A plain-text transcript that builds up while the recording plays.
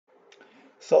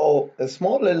So a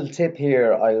small little tip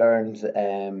here I learned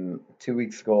 2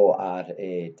 weeks ago at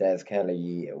a Des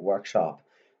Kelly workshop.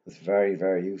 It's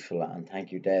very useful, and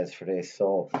thank you Des for this.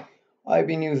 So I've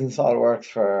been using SOLIDWORKS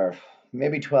for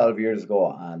maybe 12 years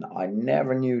ago, and I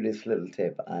never knew this little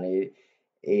tip, and it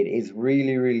is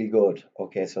really good.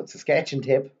 Okay, so it's a sketching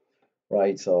tip,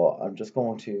 right? So I'm just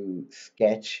going to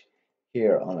sketch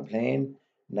here on a plane.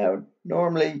 Now,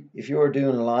 normally, if you're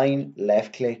doing a line,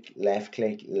 left click, left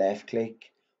click, left click.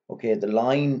 Okay, the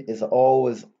line is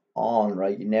always on,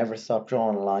 right? You never stop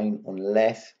drawing a line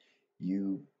unless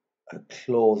you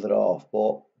close it off.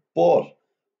 But what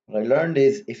I learned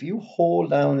is if you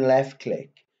hold down left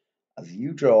click as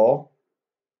you draw,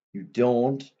 you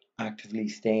don't actively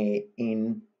stay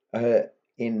in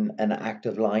an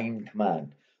active line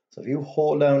command. So if you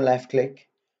hold down left click,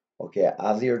 okay,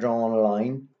 as you're drawing a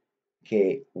line,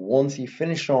 okay, once you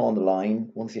finish drawing the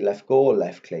line, once you let go of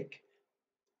left click,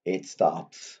 it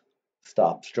stops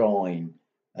drawing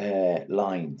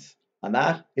lines, and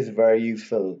that is a very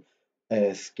useful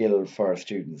skill for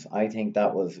students. I think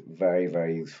that was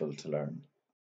very useful to learn.